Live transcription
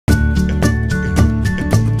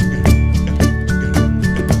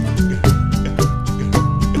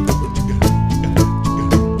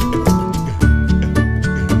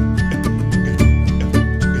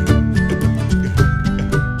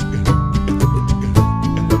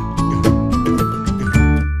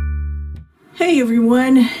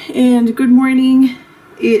everyone, and good morning.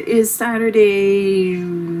 It is Saturday,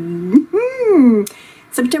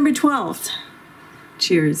 September 12th.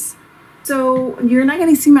 Cheers. So you're not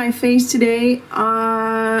going to see my face today.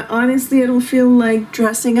 Honestly, I don't feel like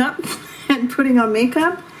dressing up and putting on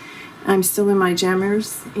makeup. I'm still in my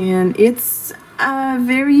jammers, and it's a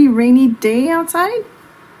very rainy day outside.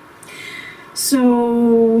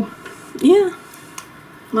 So yeah,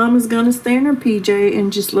 Mama's gonna stay in her PJ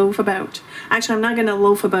and just loaf about. Actually, I'm not gonna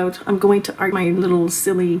loaf about. I'm going to arc my little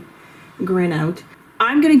silly grin out.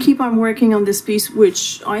 I'm gonna keep on working on this piece,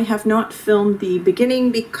 which I have not filmed the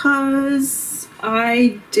beginning because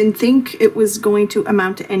I didn't think it was going to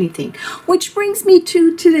amount to anything. Which brings me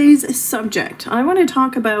to today's subject. I want to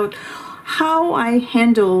talk about how I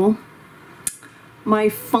handle my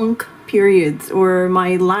funk periods or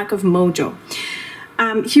my lack of mojo.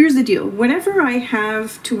 Here's the deal. Whenever I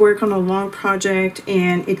have to work on a long project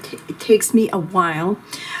and it takes me a while,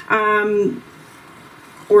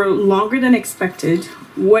 or longer than expected,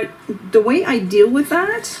 the way I deal with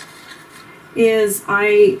that is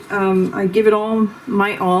I give it all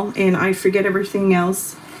my all and I forget everything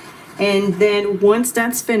else. And then once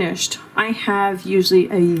that's finished, I have usually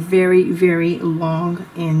a very, very long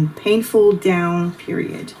and painful down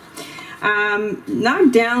period.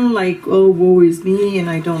 Not down like, oh, woe is me and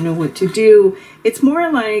I don't know what to do. It's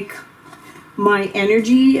more like my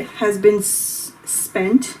energy has been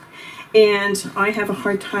spent and I have a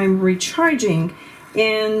hard time recharging.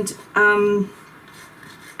 And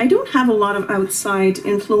I don't have a lot of outside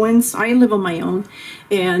influence. I live on my own,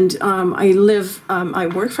 and I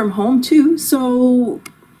work from home too, so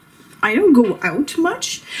I don't go out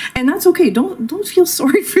much, and that's okay. Don't feel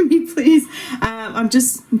sorry for me, please. I'm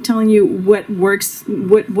just telling you what works,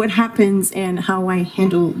 what happens, and how I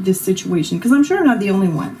handle this situation, because I'm sure I'm not the only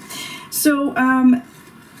one. So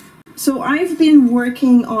so I've been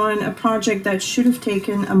working on a project that should have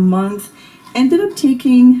taken a month, ended up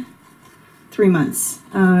taking 3 months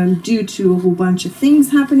due to a whole bunch of things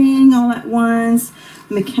happening all at once,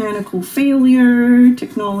 mechanical failure,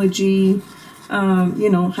 technology, you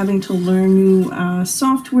know, having to learn new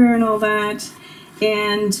software and all that.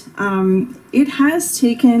 And it has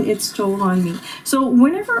taken its toll on me. So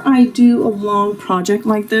whenever I do a long project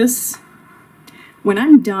like this, when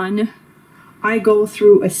I'm done, I go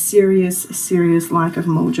through a serious lack of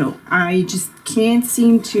mojo. I just can't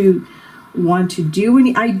seem to want to do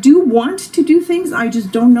any. I do want to do things, I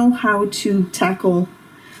just don't know how to tackle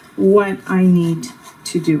what I need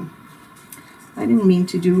to do. I didn't mean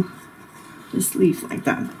to do this leaf like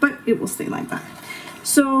that, but it will stay like that.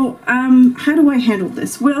 So how do I handle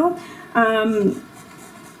this? Well,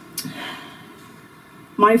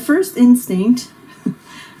 my first instinct,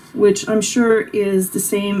 which I'm sure is the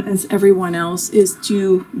same as everyone else, is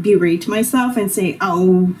to berate myself and say,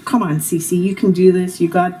 oh, come on, CeeCee, you can do this, you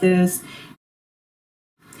got this.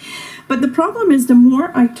 But the problem is, the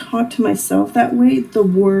more I talk to myself that way, the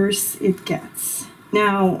worse it gets.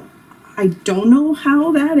 Now, I don't know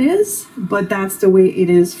how that is, but that's the way it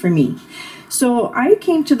is for me. So I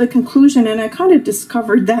came to the conclusion, and I kind of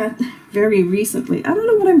discovered that very recently. I don't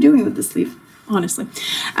know what I'm doing with this leaf, honestly.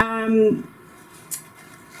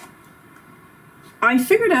 I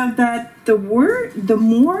figured out that the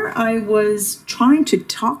more I was trying to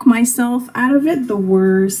talk myself out of it, the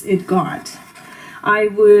worse it got. I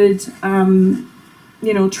would,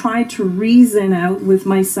 you know, try to reason out with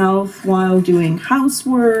myself while doing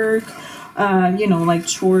housework, you know, like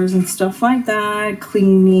chores and stuff like that,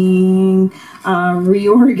 cleaning,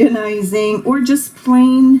 reorganizing, or just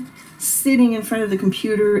plain sitting in front of the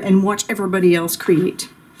computer and watch everybody else create,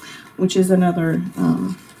 which is another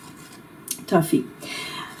toughie.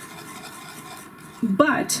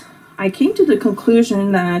 But I came to the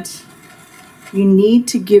conclusion that you need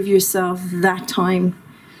to give yourself that time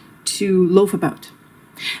to loaf about,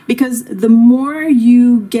 because the more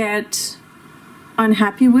you get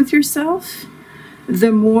unhappy with yourself, the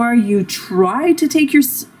more you try to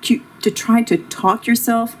talk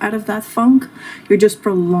yourself out of that funk, you're just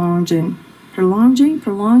prolonging,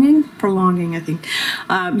 I think.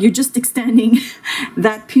 You're just extending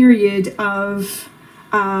that period of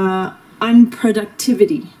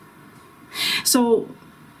unproductivity. So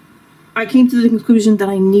I came to the conclusion that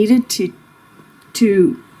I needed to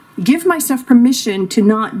give myself permission to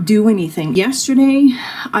not do anything. Yesterday,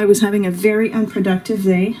 I was having a very unproductive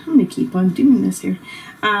day. I'm gonna keep on doing this here.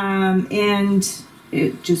 And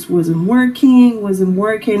it just wasn't working.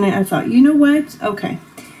 I thought, you know what? Okay,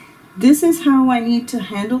 this is how I need to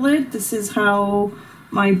handle it. This is how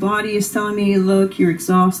my body is telling me, look, you're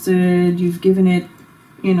exhausted. You've given it,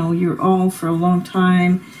 you know, your all for a long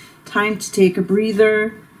time. time to take a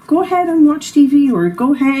breather, go ahead and watch TV, or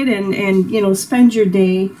go ahead and you know, spend your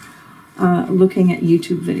day looking at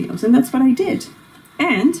YouTube videos. And that's what I did.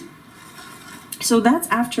 And so that's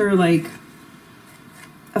after like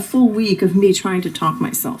a full week of me trying to talk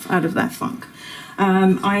myself out of that funk.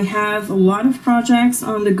 I have a lot of projects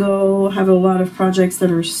on the go, have a lot of projects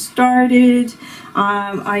that are started.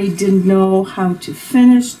 I didn't know how to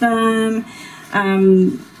finish them.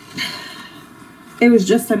 It was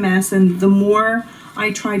just a mess, and the more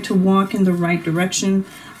I tried to walk in the right direction,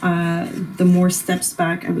 the more steps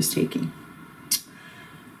back I was taking.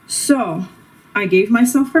 So I gave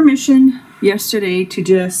myself permission yesterday to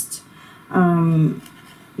just,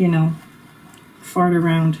 you know, fart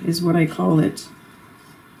around is what I call it.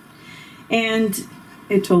 And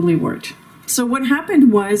it totally worked. So what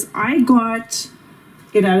happened was I got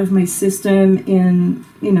it out of my system in,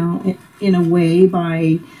 you know, in a way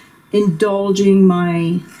by indulging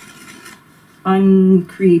my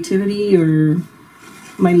uncreativity or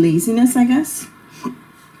my laziness, I guess.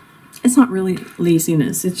 It's not really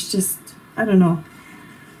laziness. It's just, I don't know.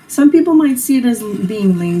 Some people might see it as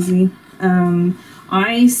being lazy.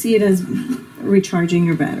 I see it as recharging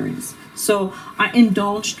your batteries. So I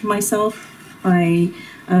indulged myself. I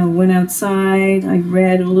went outside. I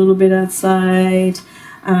read a little bit outside.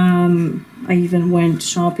 I even went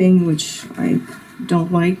shopping, which I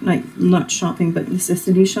don't like not shopping, but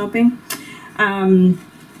necessity shopping. And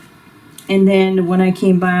then when I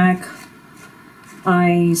came back,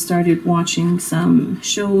 I started watching some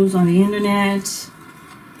shows on the internet.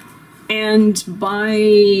 And by,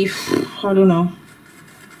 I don't know,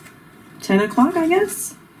 10 o'clock, I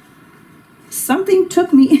guess, something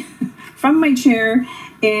took me from my chair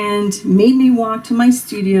and made me walk to my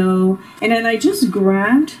studio. And then I just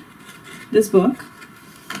grabbed this book.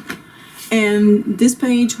 And this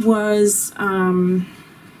page was,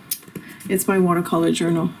 it's my watercolor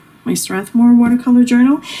journal, my Strathmore watercolor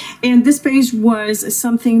journal. And this page was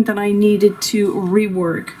something that I needed to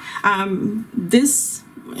rework.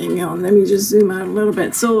 Hang on, let me just zoom out a little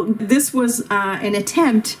bit. So this was an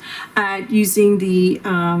attempt at using the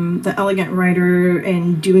elegant writer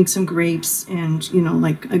and doing some grapes and, you know,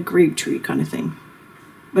 like a grape tree kind of thing.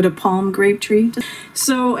 But a palm grape tree.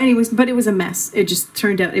 So anyways, but it was a mess. It just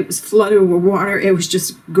turned out it was flooded with water. It was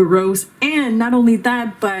just gross. And not only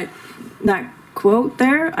that, but that quote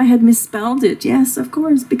there, I had misspelled it. Yes, of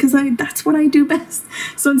course, because that's what I do best.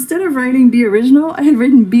 So instead of writing be original, I had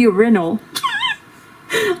written be original.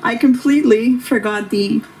 I completely forgot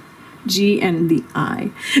the G and the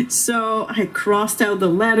I. So I crossed out the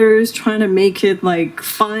letters, trying to make it like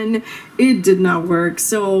fun. It did not work.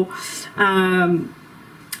 So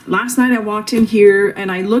last night I walked in here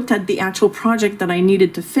and I looked at the actual project that I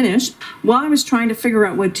needed to finish. While I was trying to figure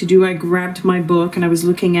out what to do, I grabbed my book and I was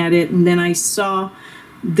looking at it, and then I saw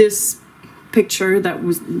this picture that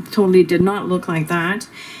was totally did not look like that.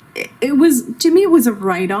 It was, to me, it was a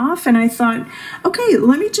write-off, and I thought, okay,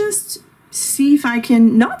 let me just see if I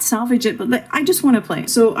can not salvage it, but I just want to play.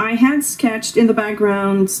 So I had sketched in the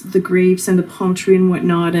background the grapes and the palm tree and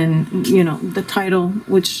whatnot, and, you know, the title,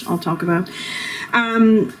 which I'll talk about.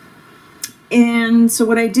 And so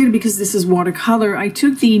what I did, because this is watercolor, I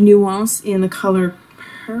took the nuance in the color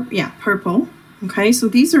purple. Okay, so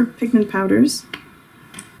these are pigment powders,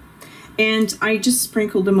 and I just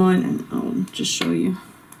sprinkled them on, and I'll just show you.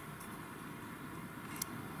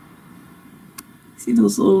 See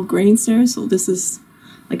those little grains there? So this is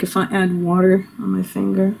like if I add water on my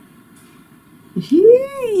finger.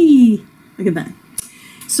 Yay! Look at that.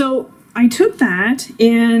 So I took that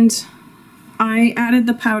and I added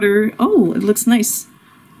the powder. Oh, it looks nice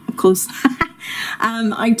up close.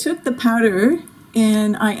 I took the powder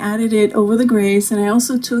and I added it over the grays, and I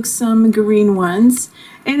also took some green ones,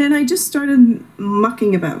 and then I just started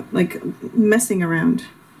mucking about, like messing around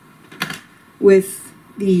with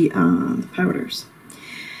the powders.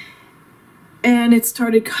 And it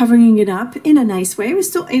started covering it up in a nice way. I was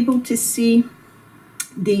still able to see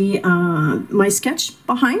the my sketch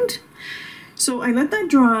behind. So I let that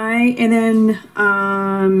dry, and then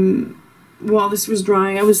while this was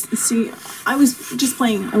drying, I was just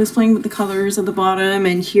playing. I was playing with the colors at the bottom,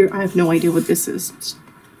 and here I have no idea what this is.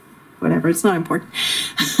 Whatever, it's not important.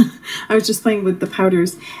 I was just playing with the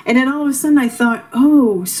powders, and then all of a sudden I thought,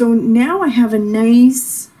 oh, so now I have a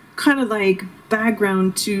nice kind of like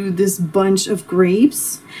background to this bunch of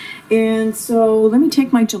grapes. And so let me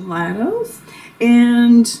take my gelatos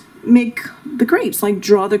and make the grapes, like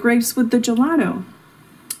draw the grapes with the gelato.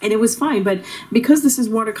 And it was fine, but because this is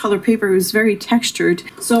watercolor paper, it was very textured.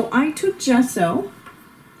 So I took gesso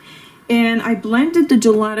And I blended the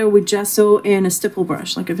gelato with gesso and a stipple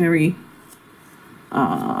brush, like a very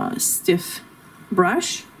stiff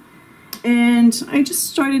brush. And I just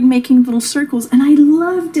started making little circles, and I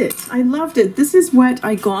loved it. I loved it. This is what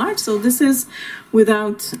I got. So this is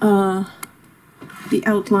without the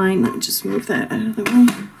outline. Let me just move that out of the way.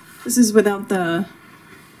 This is without the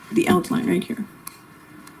outline right here.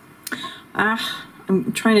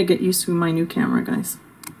 I'm trying to get used to my new camera, guys,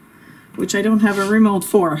 which I don't have a remote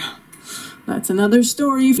for. That's another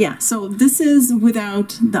story. Yeah, so this is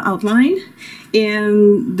without the outline,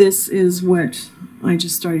 and this is what I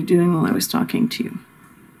just started doing while I was talking to you.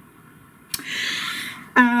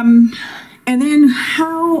 And then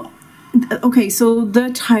okay, so the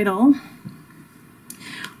title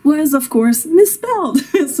was, of course, misspelled.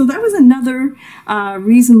 So that was another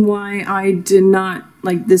reason why I did not,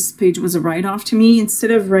 like, this page was a write-off to me. Instead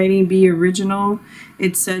of writing be original,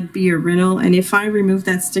 it said be original. And if I remove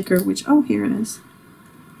that sticker, which, oh, here it is.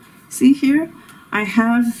 See here? I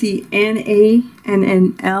have the N-A and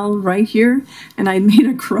an L right here, and I made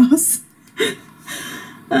a cross.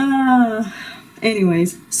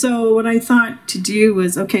 Anyways, so what I thought to do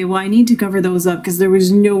was, okay, well, I need to cover those up because there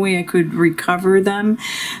was no way I could recover them.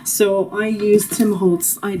 So I used Tim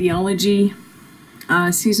Holtz Ideology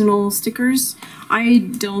seasonal stickers. I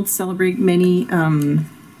don't celebrate many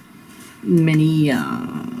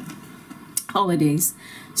holidays,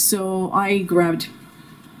 so I grabbed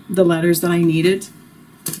the letters that I needed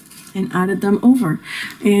and added them over,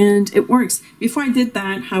 and it works. Before I did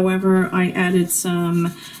that, however, I added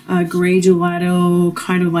some gray gelato,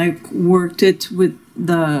 kind of like worked it with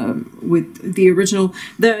the original.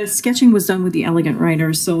 The sketching was done with the Elegant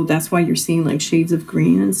Writer, so that's why you're seeing like shades of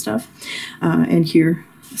green and stuff, and here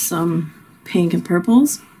some pink and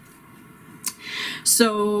purples.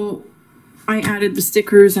 So I added the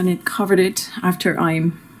stickers and it covered it after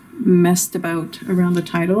I messed about around the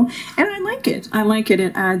title, and I like it. I like it.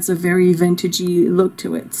 It adds a very vintagey look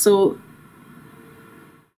to it. So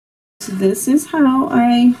this is how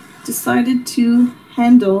I decided to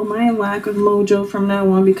handle my lack of mojo from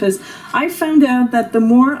now on, because I found out that the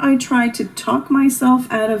more I tried to talk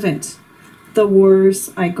myself out of it, the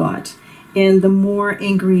worse I got, and the more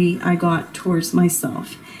angry I got towards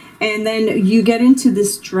myself. And then you get into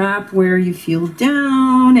this trap where you feel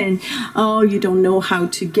down and, oh, you don't know how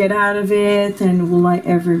to get out of it, and will I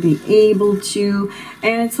ever be able to?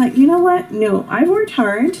 And it's like, you know what? No, I've worked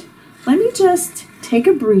hard. Let me just take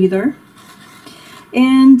a breather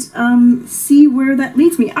and see where that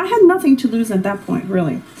leads me. I had nothing to lose at that point,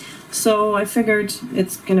 really. So I figured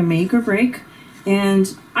it's going to make or break.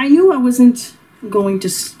 And I knew I wasn't going to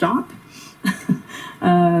stop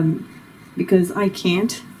because I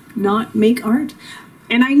can't not make art,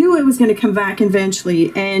 and I knew it was going to come back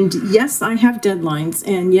eventually. And yes, I have deadlines,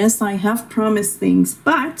 and yes, I have promised things,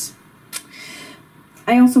 but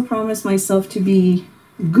I also promised myself to be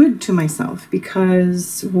good to myself,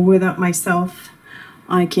 because without myself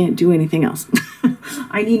I can't do anything else.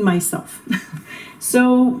 I need myself.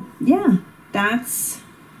 So yeah, that's,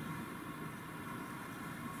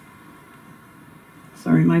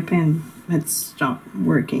 sorry, my pen had stopped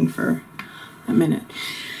working for a minute.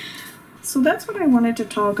 So that's what I wanted to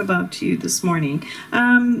talk about to you this morning.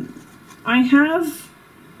 I have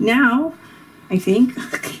now, I think,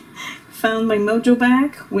 found my mojo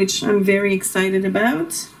back, which I'm very excited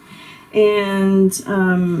about. And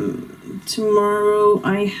tomorrow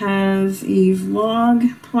I have a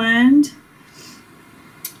vlog planned.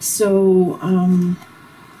 So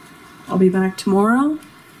I'll be back tomorrow.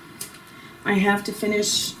 I have to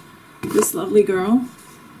finish this lovely girl.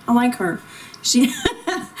 I like her. She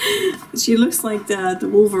she looks like the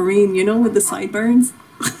Wolverine, you know, with the sideburns.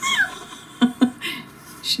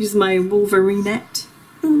 She's my Wolverinette.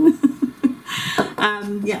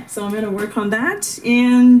 Yeah, so I'm gonna work on that,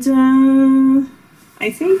 and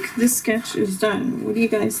I think this sketch is done. What do you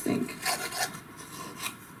guys think?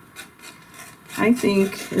 I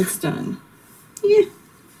think it's done. Yeah.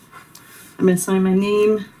 I'm gonna sign my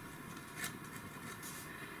name,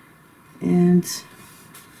 and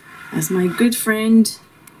as my good friend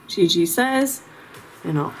Gigi says,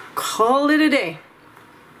 and I'll call it a day.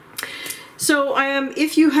 So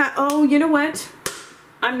if you have, oh, you know what?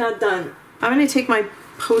 I'm not done. I'm gonna take my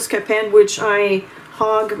Posca pen, which I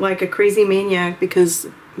hog like a crazy maniac because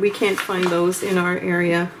we can't find those in our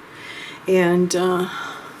area. And I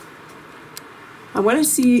want to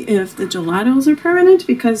see if the gelatos are permanent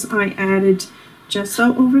because I added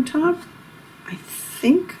gesso over top. I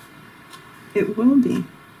think it will be.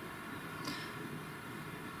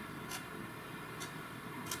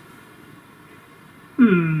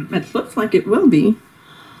 It looks like it will be.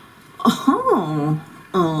 Oh,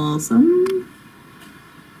 awesome.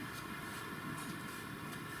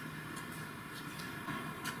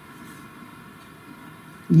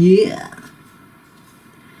 Yeah.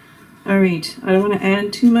 All right, I don't want to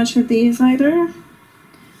add too much of these either.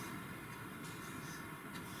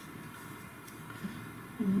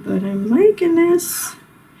 But I'm liking this.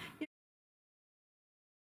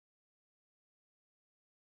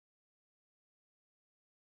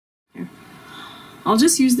 I'll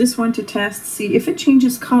just use this one to test, see if it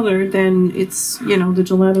changes color, then it's, you know, the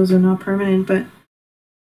gelatos are not permanent, but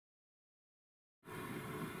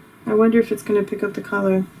I wonder if it's going to pick up the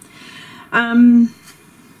color.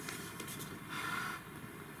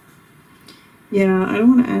 Yeah, I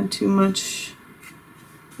don't want to add too much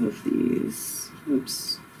of these.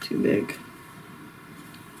 Oops, too big.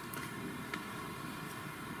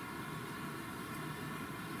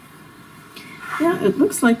 Yeah, it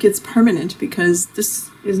looks like it's permanent because this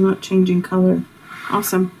is not changing color.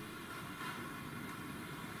 Awesome.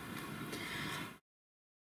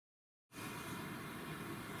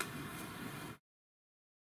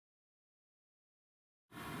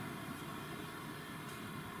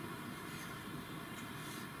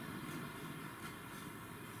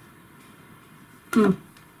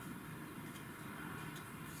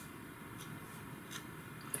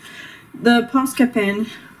 The Posca pen,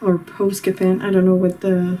 or Posca pen, I don't know what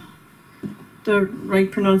the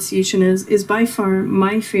right pronunciation is by far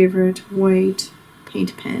my favorite white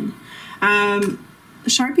paint pen.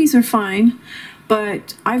 Sharpies are fine,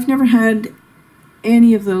 but I've never had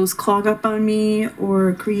any of those clog up on me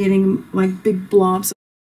or creating like big blobs.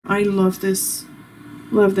 I love this.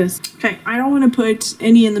 Love this. Okay, I don't want to put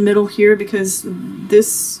any in the middle here because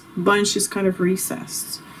this bunch is kind of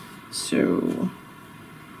recessed. So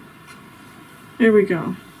there we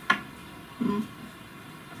go.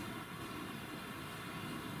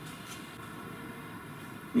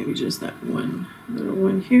 Maybe just that one little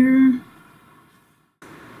one here.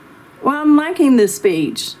 Well, I'm liking this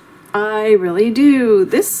page. I really do.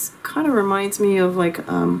 This kind of reminds me of like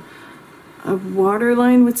a water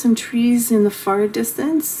line with some trees in the far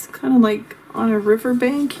distance, kind of like on a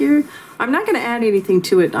riverbank here. I'm not going to add anything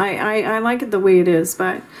to it. I like it the way it is,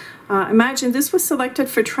 but imagine this was selected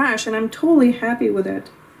for trash and I'm totally happy with it.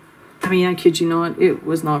 I mean, I kid you not, it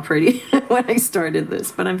was not pretty when I started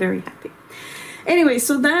this, but I'm very happy. Anyway,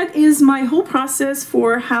 so that is my whole process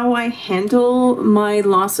for how I handle my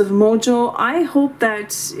loss of mojo. I hope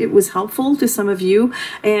that it was helpful to some of you,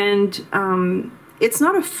 and it's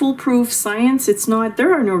not a foolproof science. It's not,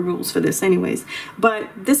 there are no rules for this anyways, but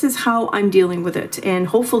this is how I'm dealing with it, and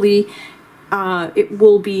hopefully it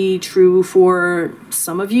will be true for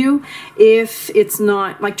some of you. If it's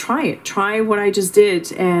not, like, try it. Try what I just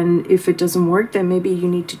did, and if it doesn't work, then maybe you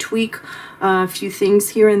need to tweak a few things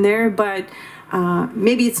here and there, but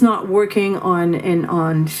maybe it's not working on an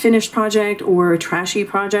unfinished project or a trashy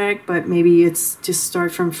project, but maybe it's just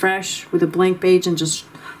start from fresh with a blank page and just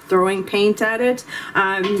throwing paint at it,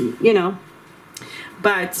 you know.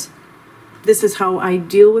 But this is how I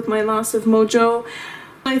deal with my loss of mojo.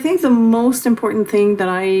 I think the most important thing that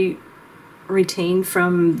I retain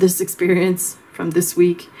from this experience, from this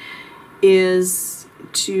week, is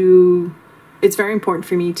it's very important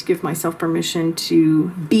for me to give myself permission to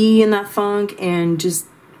be in that funk and just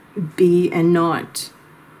be, and not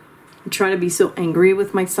try to be so angry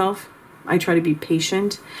with myself. I try to be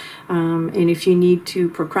patient. And if you need to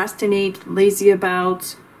procrastinate, lazy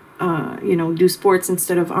about, you know, do sports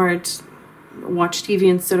instead of art, watch TV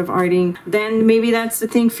instead of arting, then maybe that's the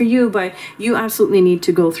thing for you, but you absolutely need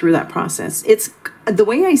to go through that process. It's the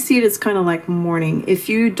way I see it, it's kind of like mourning. If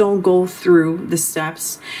you don't go through the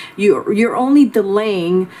steps, you're only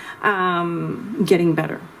delaying getting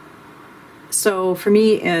better. So for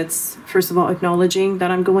me, it's first of all acknowledging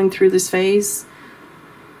that I'm going through this phase,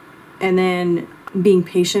 and then being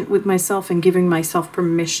patient with myself and giving myself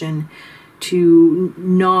permission to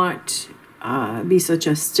not be such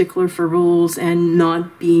a stickler for rules, and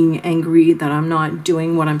not being angry that I'm not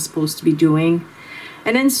doing what I'm supposed to be doing,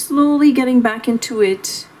 and then slowly getting back into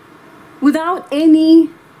it without any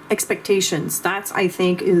expectations. That's, I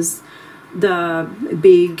think, is the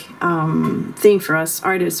big thing for us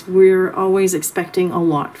artists. We're always expecting a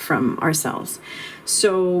lot from ourselves.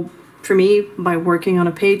 So for me, by working on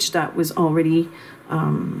a page that was already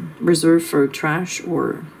reserved for trash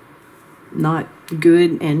or not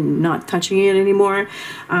good and not touching it anymore,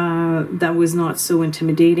 that was not so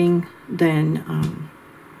intimidating, then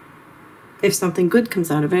if something good comes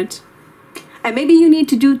out of it, And maybe you need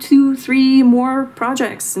to do 2, 3 more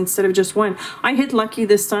projects instead of just one. I hit lucky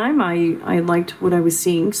this time. I liked what I was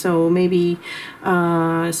seeing, so maybe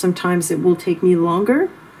sometimes it will take me longer,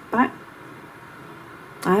 but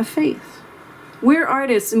I have faith. We're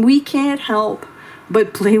artists and we can't help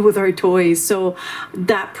but play with our toys. So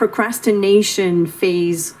that procrastination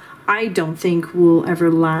phase, I don't think will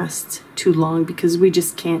ever last too long because we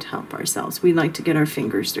just can't help ourselves. We like to get our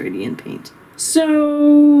fingers dirty in paint.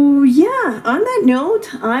 So yeah, on that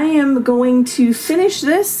note, I am going to finish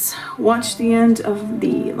this, watch the end of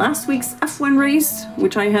the last week's F1 race,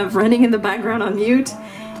 which I have running in the background on mute.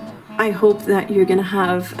 I hope that you're gonna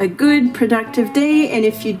have a good, productive day, and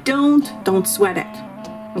if you don't sweat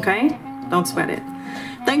it, okay? Don't sweat it.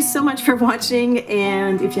 Thanks so much for watching,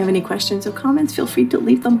 and if you have any questions or comments, feel free to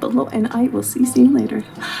leave them below, and I will see you later.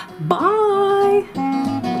 Bye!